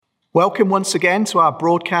Welcome once again to our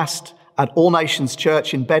broadcast at All Nations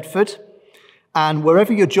Church in Bedford. And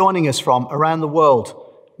wherever you're joining us from around the world,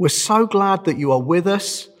 we're so glad that you are with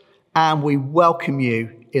us and we welcome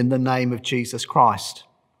you in the name of Jesus Christ.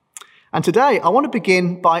 And today I want to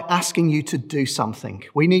begin by asking you to do something.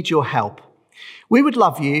 We need your help. We would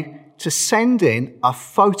love you to send in a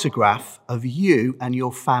photograph of you and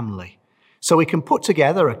your family so we can put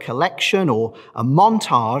together a collection or a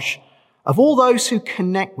montage of all those who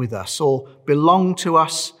connect with us or belong to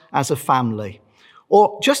us as a family,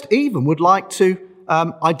 or just even would like to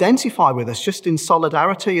identify with us just in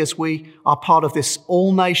solidarity as we are part of this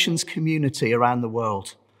all nations community around the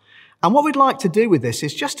world. And what we'd like to do with this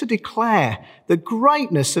is just to declare the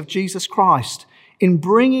greatness of Jesus Christ in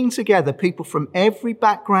bringing together people from every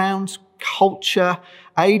background, culture,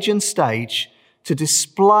 age and stage to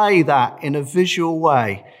display that in a visual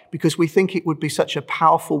way, because we think it would be such a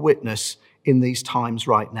powerful witness in these times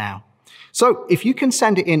right now. So if you can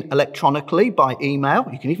send it in electronically by email,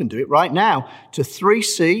 you can even do it right now, to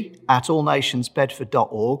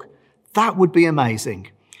 3c@allnationsbedford.org, that would be amazing.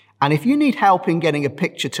 And if you need help in getting a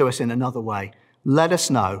picture to us in another way, let us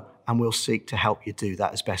know and we'll seek to help you do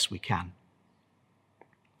that as best we can.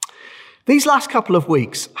 These last couple of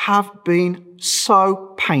weeks have been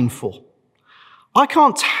so painful. I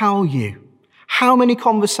can't tell you how many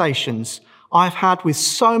conversations I've had with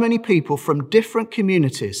so many people from different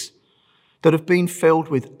communities that have been filled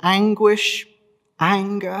with anguish,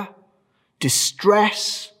 anger,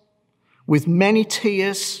 distress, with many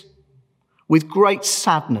tears, with great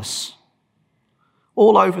sadness,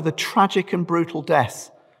 all over the tragic and brutal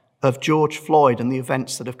death of George Floyd and the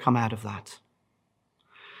events that have come out of that.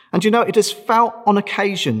 And you know, it has felt on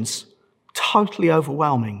occasions totally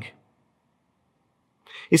overwhelming.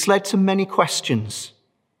 It's led to many questions.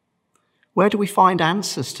 Where do we find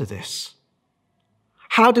answers to this?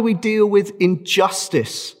 How do we deal with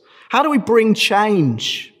injustice? How do we bring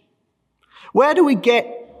change? Where do we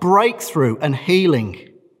get breakthrough and healing?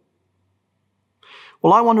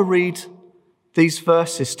 Well, I want to read these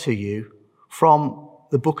verses to you from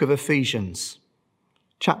the book of Ephesians,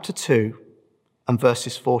 chapter 2 and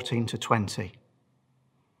verses 14 to 20.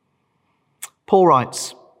 Paul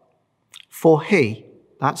writes, "For he,"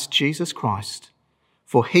 that's Jesus Christ,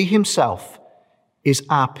 "for he himself is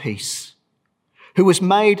our peace, who has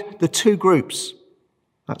made the two groups,"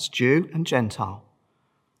 that's Jew and Gentile,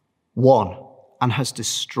 "one, and has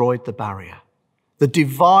destroyed the barrier, the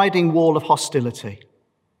dividing wall of hostility,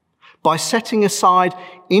 by setting aside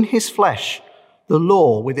in his flesh the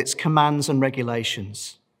law with its commands and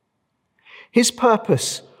regulations. His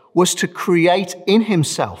purpose was to create in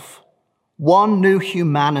himself one new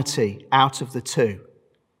humanity out of the two,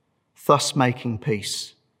 thus making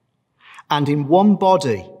peace, and in one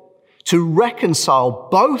body to reconcile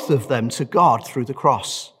both of them to God through the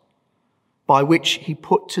cross, by which he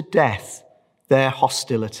put to death their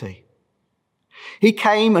hostility. He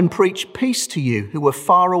came and preached peace to you who were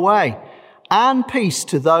far away, and peace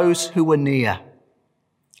to those who were near.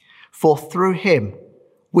 For through him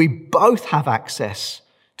we both have access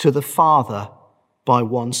to the Father by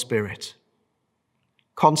one Spirit.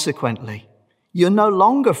 Consequently, you're no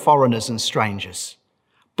longer foreigners and strangers,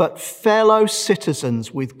 but fellow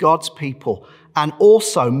citizens with God's people and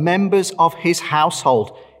also members of his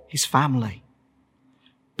household, his family,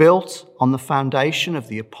 built on the foundation of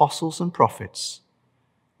the apostles and prophets,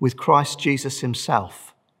 with Christ Jesus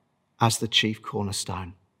himself as the chief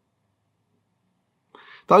cornerstone."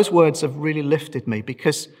 Those words have really lifted me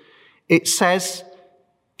because it says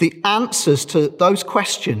the answers to those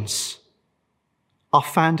questions are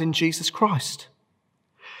found in Jesus Christ.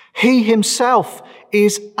 He himself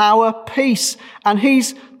is our peace, and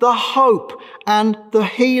he's the hope and the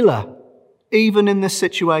healer, even in this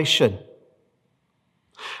situation.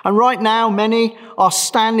 And right now, many are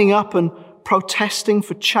standing up and protesting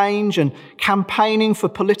for change and campaigning for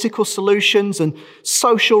political solutions and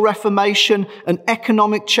social reformation and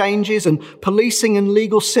economic changes and policing and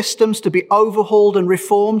legal systems to be overhauled and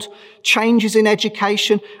reformed, changes in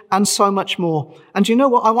education, and so much more. And you know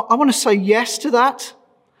what? I want to say yes to that.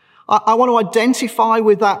 I want to identify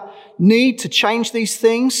with that need to change these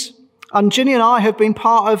things. And Ginny and I have been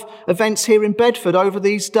part of events here in Bedford over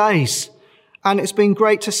these days. And it's been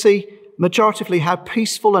great to see majoritively how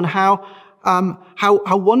peaceful and how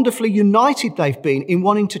wonderfully united they've been in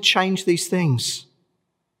wanting to change these things.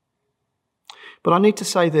 But I need to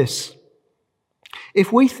say this.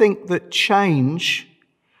 If we think that change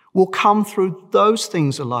will come through those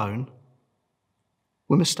things alone,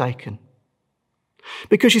 we're mistaken.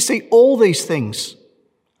 Because you see, all these things,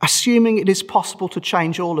 assuming it is possible to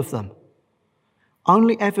change all of them,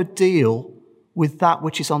 only ever deal with that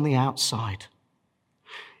which is on the outside.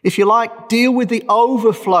 If you like, deal with the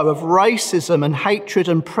overflow of racism and hatred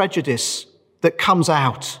and prejudice that comes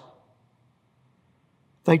out.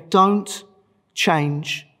 They don't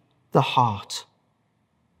change the heart.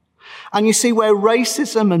 And you see, where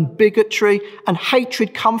racism and bigotry and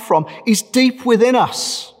hatred come from is deep within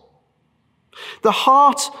us. The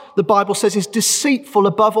heart, the Bible says, is deceitful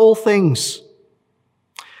above all things.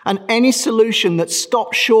 And any solution that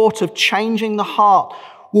stops short of changing the heart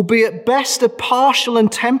will be at best a partial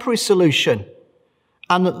and temporary solution,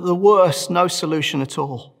 and at the worst, no solution at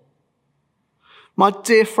all. My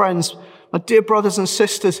dear friends, my dear brothers and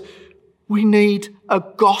sisters, we need a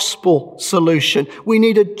gospel solution. We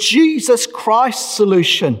need a Jesus Christ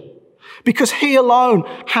solution, because he alone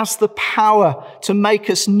has the power to make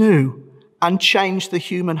us new and change the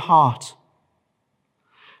human heart.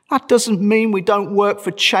 That doesn't mean we don't work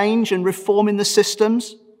for change and reform in the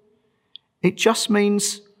systems. It just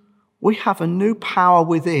means we have a new power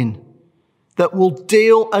within that will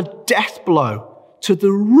deal a death blow to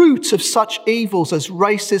the root of such evils as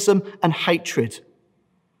racism and hatred.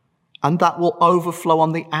 And that will overflow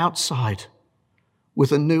on the outside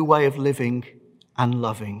with a new way of living and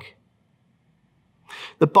loving.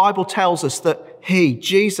 The Bible tells us that he,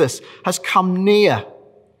 Jesus, has come near,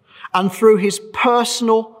 and through his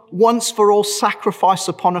personal, once-for-all sacrifice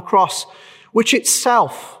upon a cross, which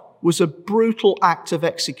itself was a brutal act of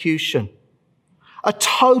execution, a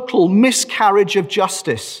total miscarriage of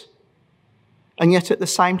justice. And yet at the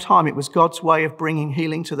same time, it was God's way of bringing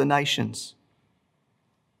healing to the nations.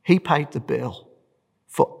 He paid the bill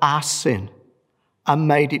for our sin and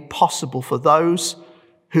made it possible for those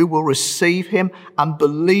who will receive him and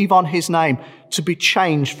believe on his name to be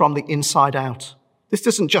changed from the inside out. This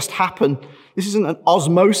doesn't just happen. This isn't an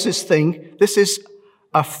osmosis thing. This is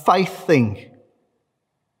a faith thing.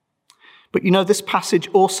 But you know, this passage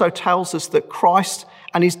also tells us that Christ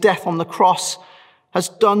and his death on the cross has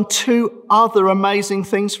done two other amazing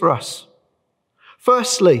things for us.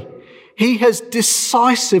 Firstly, he has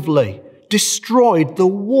decisively destroyed the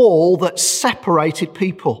wall that separated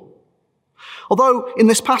people. Although in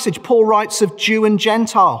this passage, Paul writes of Jew and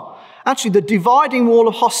Gentile, actually the dividing wall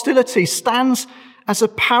of hostility stands as a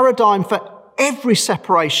paradigm for every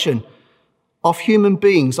separation of human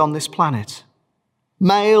beings on this planet.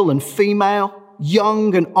 Male and female,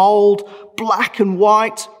 young and old, black and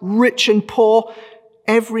white, rich and poor,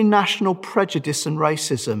 every national prejudice and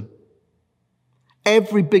racism,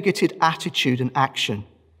 every bigoted attitude and action.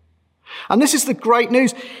 And this is the great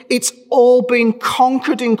news. It's all been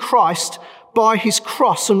conquered in Christ by his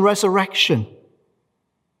cross and resurrection.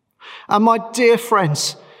 And my dear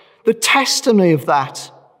friends, the testimony of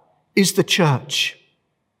that is the church.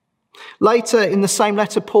 Later in the same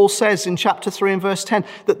letter, Paul says in chapter 3 and verse 10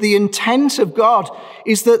 that the intent of God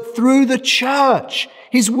is that through the church,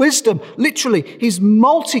 his wisdom, literally his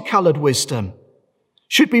multicolored wisdom,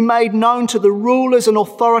 should be made known to the rulers and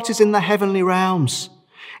authorities in the heavenly realms.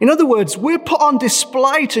 In other words, we're put on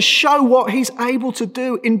display to show what he's able to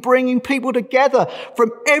do in bringing people together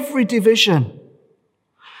from every division.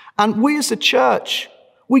 And we as a church,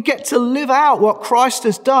 we get to live out what Christ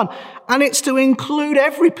has done, and it's to include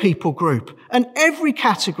every people group and every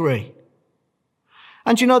category.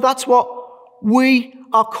 And you know, that's what we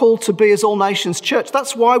are called to be as All Nations Church.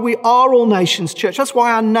 That's why we are All Nations Church. That's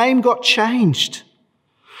why our name got changed.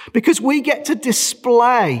 Because we get to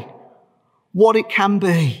display what it can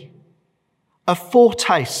be. A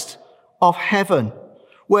foretaste of heaven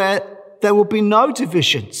where there will be no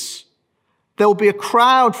divisions. There will be a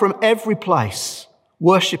crowd from every place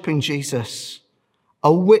worshipping Jesus,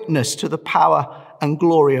 a witness to the power and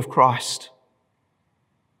glory of Christ.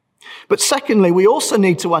 But secondly, we also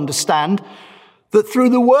need to understand that through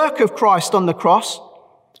the work of Christ on the cross,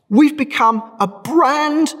 we've become a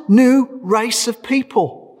brand new race of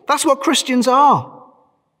people. That's what Christians are.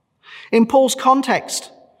 In Paul's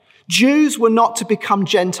context, Jews were not to become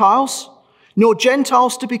Gentiles, nor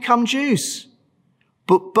Gentiles to become Jews,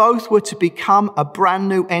 but both were to become a brand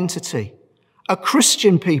new entity, a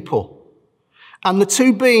Christian people. And the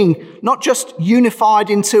two being not just unified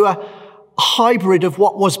into a hybrid of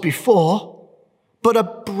what was before, but a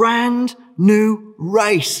brand new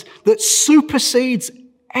race that supersedes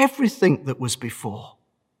everything that was before.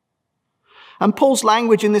 And Paul's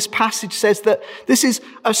language in this passage says that this is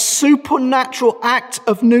a supernatural act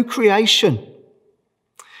of new creation.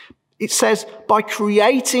 It says, by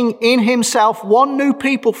creating in himself one new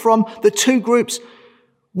people from the two groups,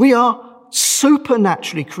 we are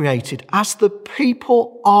supernaturally created as the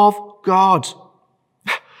people of God.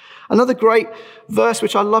 Another great verse,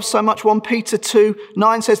 which I love so much, 1 Peter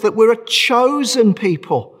 2:9 says that we're a chosen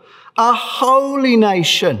people, a holy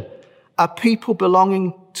nation, a people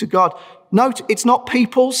belonging to God. Note, it's not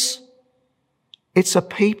peoples, it's a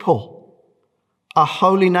people, a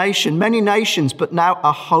holy nation, many nations, but now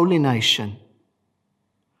a holy nation.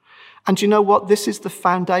 And you know what? This is the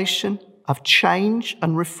foundation of change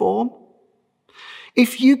and reform.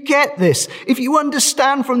 If you get this, if you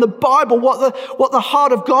understand from the Bible what the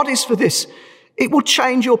heart of God is for this, it will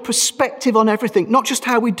change your perspective on everything, not just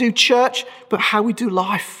how we do church, but how we do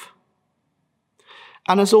life.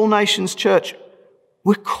 And as All Nations Church,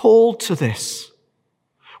 we're called to this.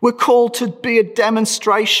 We're called to be a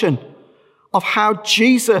demonstration of how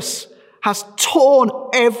Jesus has torn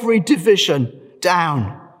every division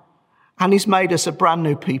down and he's made us a brand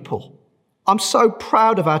new people. I'm so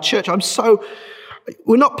proud of our church.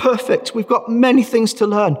 We're not perfect. We've got many things to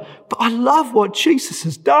learn, but I love what Jesus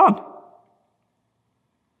has done.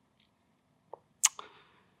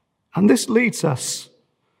 And this leads us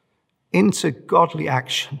into godly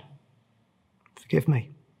action. Forgive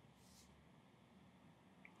me.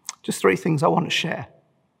 Just 3 things I want to share.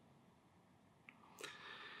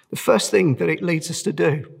 The first thing that it leads us to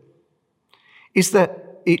do is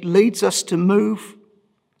that it leads us to move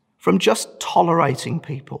from just tolerating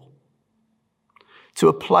people to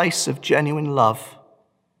a place of genuine love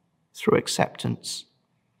through acceptance.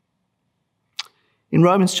 In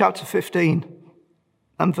Romans chapter 15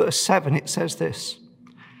 and verse 7, it says this: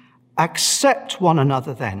 accept one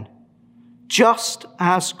another then, just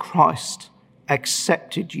as Christ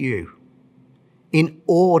accepted you, in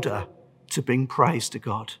order to bring praise to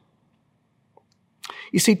God.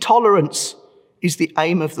 You see, tolerance is the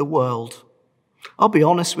aim of the world. I'll be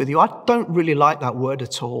honest with you, I don't really like that word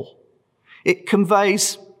at all. It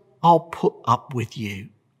conveys, I'll put up with you.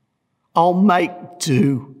 I'll make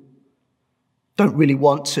do. Don't really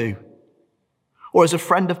want to. Or as a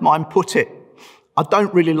friend of mine put it, I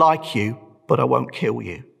don't really like you, but I won't kill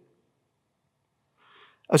you.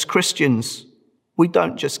 As Christians, we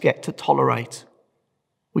don't just get to tolerate,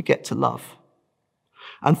 we get to love.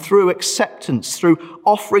 And through acceptance, through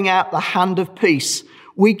offering out the hand of peace,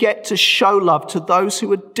 we get to show love to those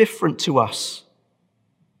who are different to us.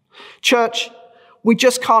 Church, we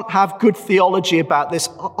just can't have good theology about this.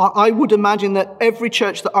 I would imagine that every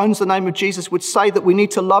church that owns the name of Jesus would say that we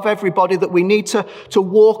need to love everybody, that we need to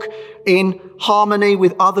walk in harmony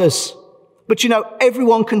with others. But you know,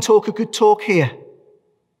 everyone can talk a good talk here.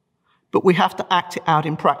 But we have to act it out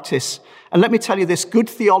in practice. And let me tell you this, good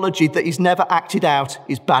theology that is never acted out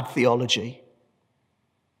is bad theology.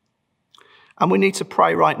 And we need to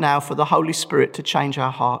pray right now for the Holy Spirit to change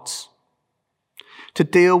our hearts, to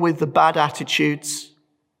deal with the bad attitudes,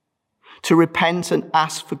 to repent and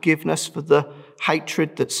ask forgiveness for the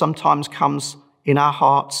hatred that sometimes comes in our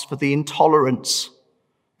hearts, for the intolerance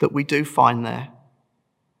that we do find there.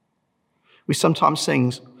 We sometimes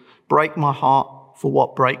sing, break my heart for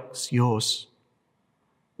what breaks yours.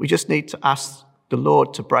 We just need to ask the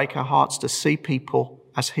Lord to break our hearts to see people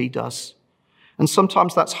as he does. And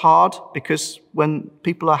sometimes that's hard because when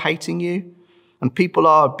people are hating you and people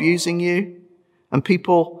are abusing you and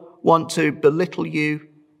people want to belittle you,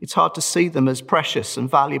 it's hard to see them as precious and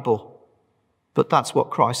valuable. But that's what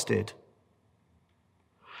Christ did.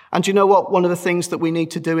 And you know what? One of the things that we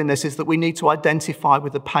need to do in this is that we need to identify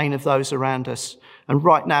with the pain of those around us. And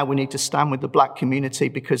right now we need to stand with the black community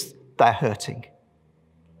because they're hurting.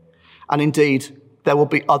 And indeed, there will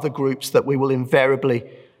be other groups that we will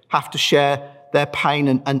invariably have to share their pain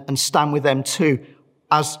and stand with them too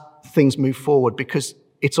as things move forward because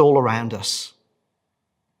it's all around us.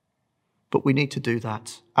 But we need to do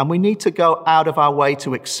that. And we need to go out of our way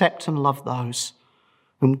to accept and love those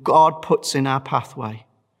whom God puts in our pathway.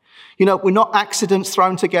 You know, we're not accidents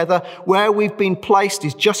thrown together. Where we've been placed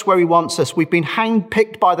is just where he wants us. We've been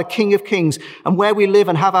handpicked by the King of Kings, and where we live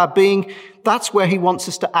and have our being, that's where he wants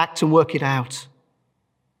us to act and work it out.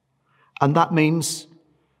 And that means,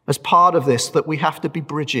 as part of this, that we have to be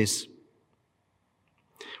bridges,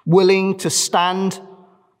 willing to stand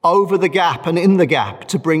over the gap and in the gap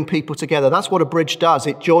to bring people together. That's what a bridge does.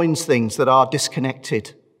 It joins things that are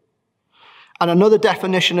disconnected. And another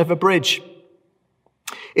definition of a bridge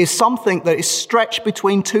is something that is stretched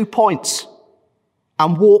between 2 points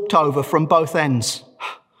and walked over from both ends.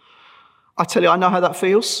 I tell you, I know how that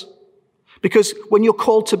feels. Because when you're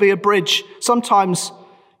called to be a bridge, sometimes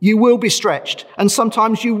you will be stretched, and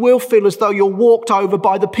sometimes you will feel as though you're walked over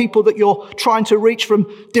by the people that you're trying to reach from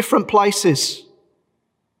different places.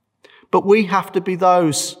 But we have to be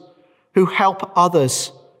those who help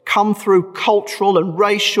others come through cultural and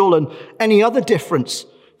racial and any other difference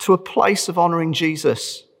to a place of honouring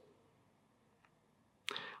Jesus.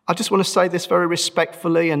 I just want to say this very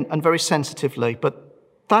respectfully and very sensitively, but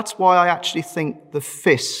that's why I actually think the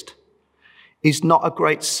fist is not a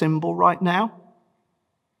great symbol right now.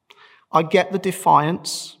 I get the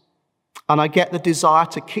defiance and I get the desire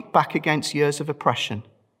to kick back against years of oppression.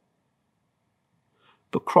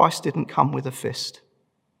 But Christ didn't come with a fist.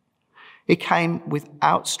 He came with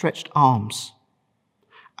outstretched arms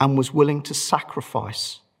and was willing to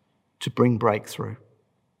sacrifice to bring breakthrough.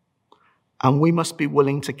 And we must be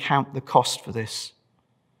willing to count the cost for this,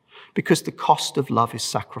 because the cost of love is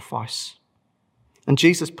sacrifice. And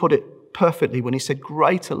Jesus put it perfectly when he said,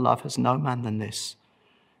 greater love has no man than this,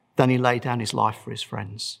 than he laid down his life for his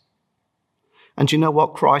friends. And you know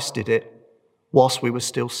what? Christ did it whilst we were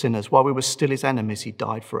still sinners. While we were still his enemies, he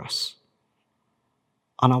died for us.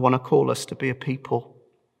 And I want to call us to be a people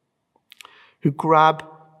who grab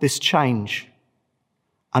this change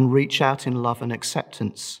and reach out in love and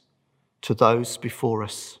acceptance to those before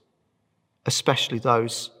us, especially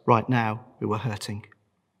those right now who are hurting.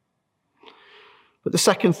 But the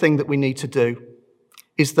second thing that we need to do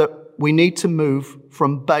is that we need to move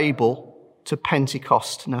from Babel to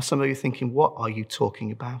Pentecost. Now, some of you are thinking, what are you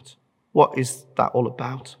talking about? What is that all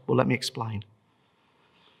about? Well, let me explain.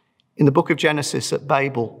 In the book of Genesis at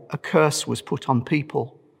Babel, a curse was put on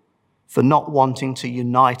people for not wanting to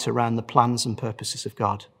unite around the plans and purposes of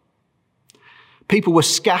God. People were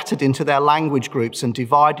scattered into their language groups and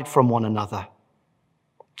divided from one another.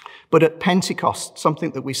 But at Pentecost,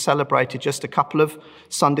 something that we celebrated just a couple of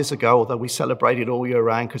Sundays ago, although we celebrate it all year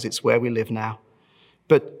round because it's where we live now.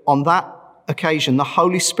 But on that occasion, the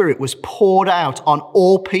Holy Spirit was poured out on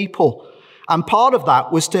all people. And part of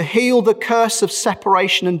that was to heal the curse of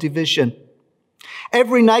separation and division.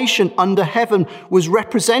 Every nation under heaven was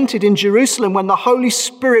represented in Jerusalem when the Holy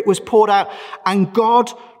Spirit was poured out, and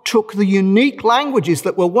God took the unique languages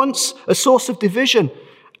that were once a source of division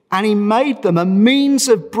and he made them a means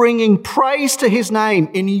of bringing praise to his name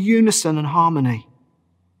in unison and harmony.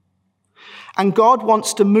 And God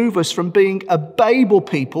wants to move us from being a Babel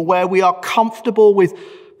people where we are comfortable with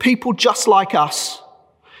people just like us,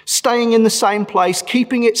 staying in the same place,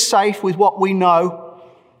 keeping it safe with what we know,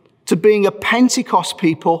 to being a Pentecost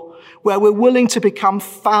people where we're willing to become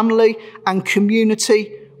family and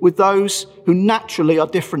community with those who naturally are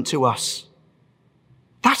different to us.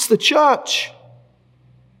 That's the church.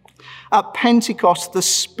 At Pentecost, the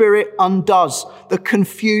Spirit undoes the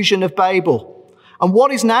confusion of Babel. And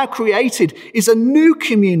what is now created is a new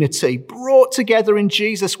community brought together in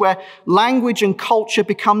Jesus, where language and culture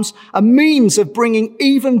becomes a means of bringing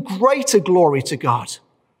even greater glory to God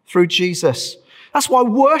through Jesus. That's why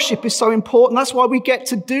worship is so important. That's why we get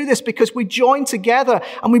to do this, because we join together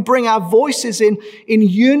and we bring our voices in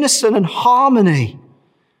unison and harmony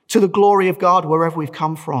to the glory of God wherever we've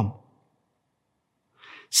come from.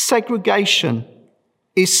 Segregation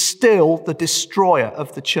is still the destroyer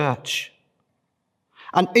of the church.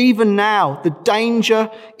 And even now, the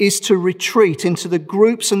danger is to retreat into the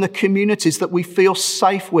groups and the communities that we feel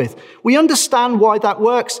safe with. We understand why that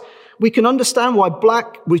works. We can understand why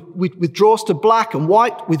black withdraws to black and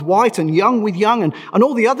white with white and young with young and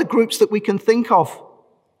all the other groups that we can think of.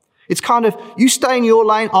 It's kind of, you stay in your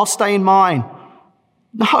lane, I'll stay in mine.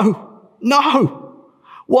 No.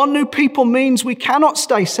 One new people means we cannot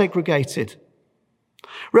stay segregated.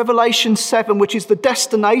 Revelation 7, which is the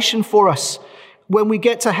destination for us when we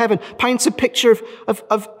get to heaven, paints a picture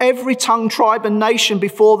of every tongue, tribe and nation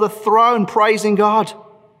before the throne praising God.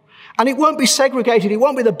 And it won't be segregated. It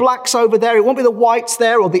won't be the blacks over there. It won't be the whites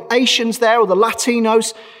there or the Asians there or the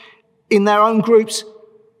Latinos in their own groups.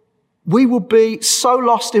 We will be so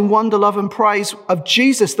lost in wonder, love and praise of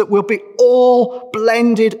Jesus that we'll be all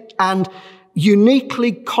blended and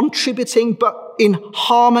uniquely contributing, but in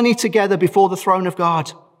harmony together before the throne of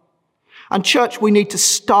God. And church, we need to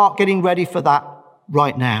start getting ready for that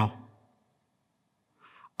right now.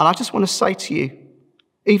 And I just want to say to you,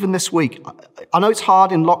 even this week, I know it's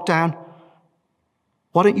hard in lockdown.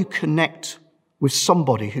 Why don't you connect with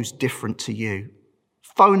somebody who's different to you?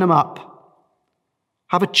 Phone them up.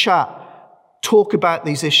 Have a chat. Talk about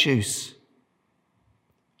these issues.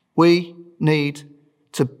 We need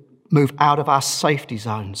to move out of our safety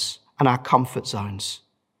zones and our comfort zones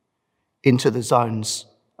into the zones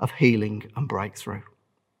of healing and breakthrough.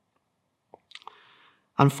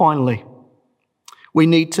 And finally, we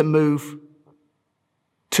need to move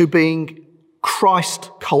to being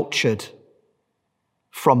Christ-cultured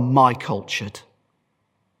from my-cultured.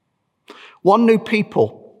 One new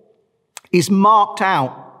people is marked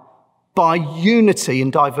out by unity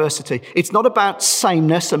in diversity. It's not about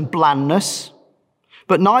sameness and blandness,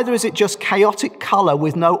 But neither is it just chaotic colour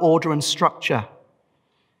with no order and structure.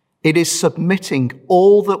 It is submitting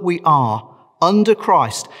all that we are under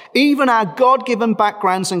Christ, even our God-given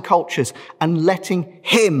backgrounds and cultures, and letting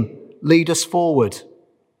him lead us forward.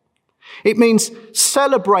 It means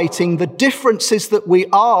celebrating the differences that we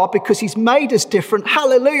are because he's made us different.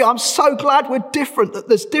 Hallelujah. I'm so glad we're different, that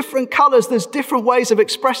there's different colours, there's different ways of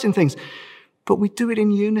expressing things. But we do it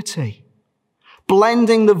in unity,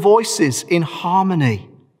 blending the voices in harmony,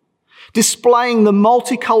 displaying the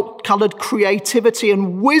multicoloured creativity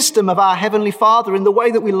and wisdom of our Heavenly Father in the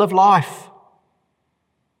way that we live life.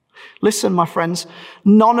 Listen, my friends,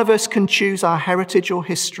 none of us can choose our heritage or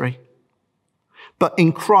history, but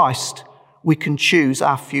in Christ, we can choose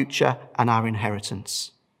our future and our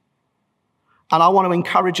inheritance. And I want to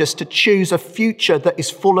encourage us to choose a future that is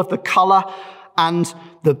full of the colour and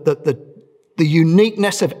the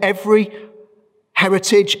uniqueness of every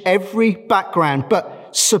heritage, every background, but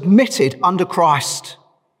submitted under Christ.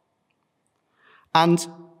 And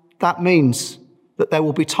that means that there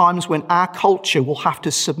will be times when our culture will have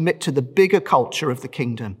to submit to the bigger culture of the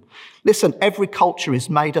kingdom. Listen, every culture is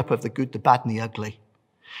made up of the good, the bad, and the ugly.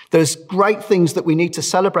 There's great things that we need to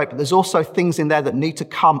celebrate, but there's also things in there that need to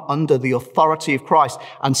come under the authority of Christ,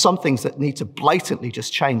 and some things that need to blatantly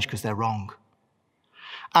just change because they're wrong.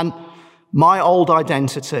 And my old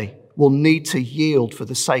identity will need to yield for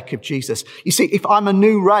the sake of Jesus. You see, if I'm a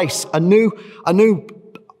new race, a new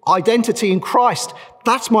identity in Christ,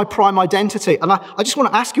 that's my prime identity. And I just want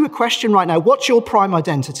to ask you a question right now. What's your prime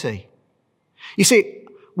identity? You see,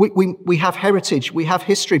 we have heritage, we have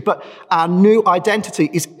history, but our new identity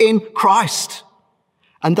is in Christ.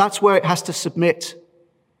 And that's where it has to submit.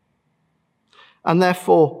 And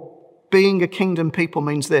therefore, being a kingdom people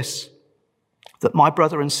means this, that my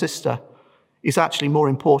brother and sister is actually more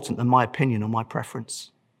important than my opinion or my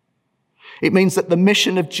preference. It means that the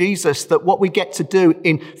mission of Jesus, that what we get to do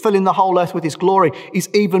in filling the whole earth with his glory, is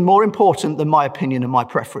even more important than my opinion and my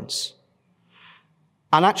preference.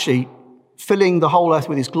 And actually, filling the whole earth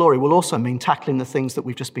with his glory will also mean tackling the things that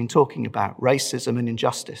we've just been talking about, racism and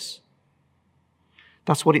injustice.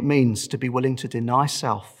 That's what it means to be willing to deny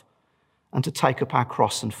self and to take up our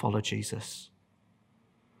cross and follow Jesus.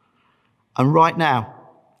 And right now,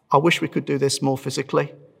 I wish we could do this more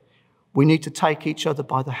physically. We need to take each other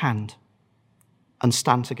by the hand and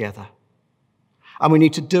stand together. And we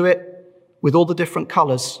need to do it with all the different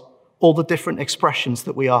colours, all the different expressions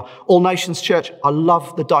that we are. All Nations Church, I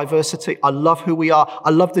love the diversity. I love who we are. I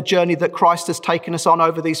love the journey that Christ has taken us on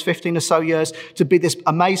over these 15 or so years to be this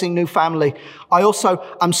amazing new family. I also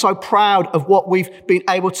am so proud of what we've been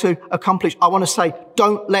able to accomplish. I want to say,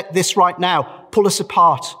 don't let this right now pull us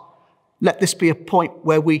apart. Let this be a point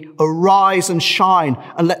where we arise and shine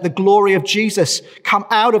and let the glory of Jesus come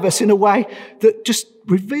out of us in a way that just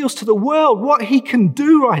reveals to the world what he can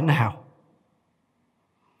do right now.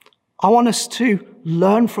 I want us to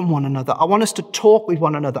learn from one another. I want us to talk with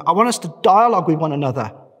one another. I want us to dialogue with one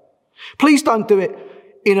another. Please don't do it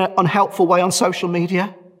in an unhelpful way on social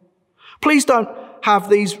media. Please don't have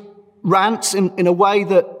these rants in a way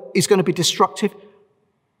that is going to be destructive.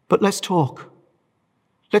 But let's talk.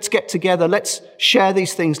 Let's get together. Let's share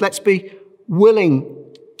these things. Let's be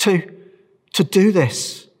willing to do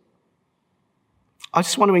this. I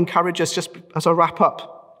just want to encourage us, just as I wrap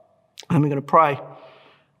up, and we're going to pray,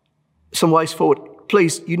 some ways forward.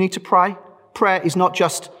 Please, you need to pray. Prayer is not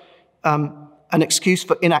just an excuse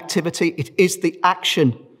for inactivity. It is the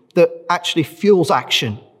action that actually fuels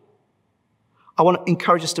action. I want to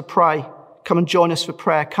encourage us to pray. Come and join us for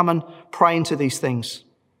prayer. Come and pray into these things.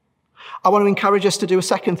 I want to encourage us to do a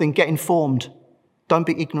second thing, get informed. Don't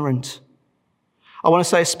be ignorant. I want to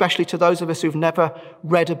say, especially to those of us who've never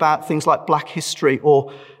read about things like Black history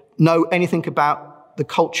or know anything about the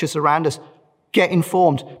cultures around us, get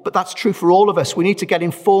informed. But that's true for all of us. We need to get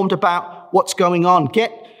informed about what's going on.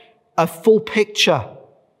 Get a full picture.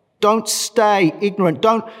 Don't stay ignorant.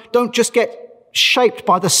 Don't just get shaped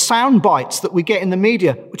by the sound bites that we get in the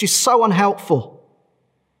media, which is so unhelpful.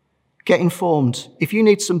 Get informed. If you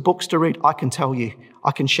need some books to read, I can tell you.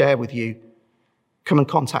 I can share with you. Come and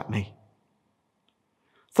contact me.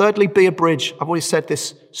 Thirdly, be a bridge. I've always said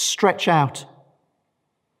this. Stretch out.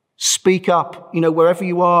 Speak up. Wherever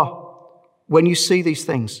you are, when you see these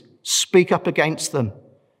things, speak up against them.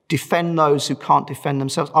 Defend those who can't defend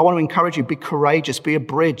themselves. I want to encourage you. Be courageous. Be a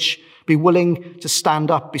bridge. Be willing to stand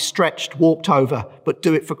up. Be stretched, walked over, but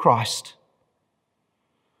do it for Christ.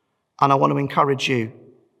 And I want to encourage you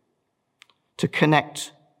to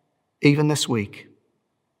connect, even this week,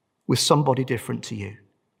 with somebody different to you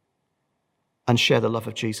and share the love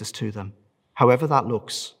of Jesus to them, however that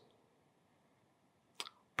looks.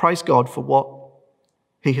 Praise God for what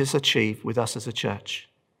he has achieved with us as a church.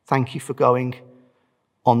 Thank you for going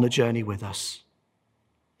on the journey with us.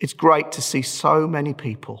 It's great to see so many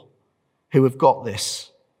people who have got this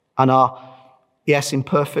and are, yes,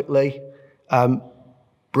 imperfectly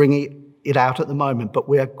bringing it out at the moment, but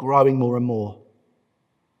we are growing more and more.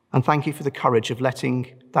 And thank you for the courage of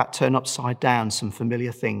letting that turn upside down some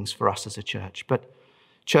familiar things for us as a church. But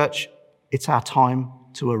church, it's our time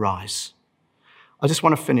to arise. I just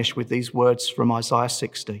want to finish with these words from Isaiah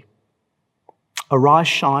 60. Arise,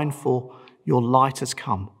 shine, for your light has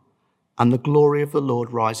come, and the glory of the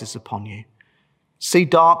Lord rises upon you. See,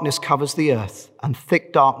 darkness covers the earth, and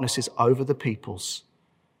thick darkness is over the peoples.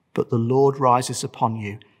 But the Lord rises upon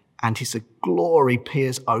you, and his glory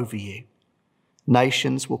peers over you.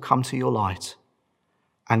 Nations will come to your light,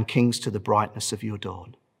 and kings to the brightness of your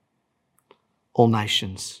dawn. All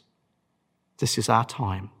nations, this is our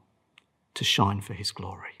time to shine for his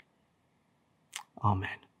glory.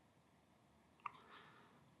 Amen.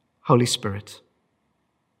 Holy Spirit,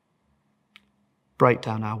 break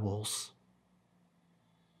down our walls.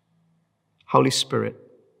 Holy Spirit,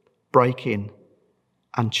 break in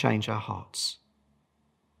and change our hearts.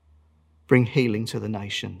 Bring healing to the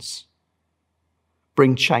nations.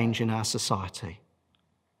 Bring change in our society.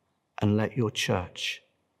 And let your church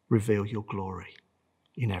reveal your glory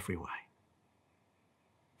in every way.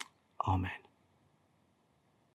 Amen.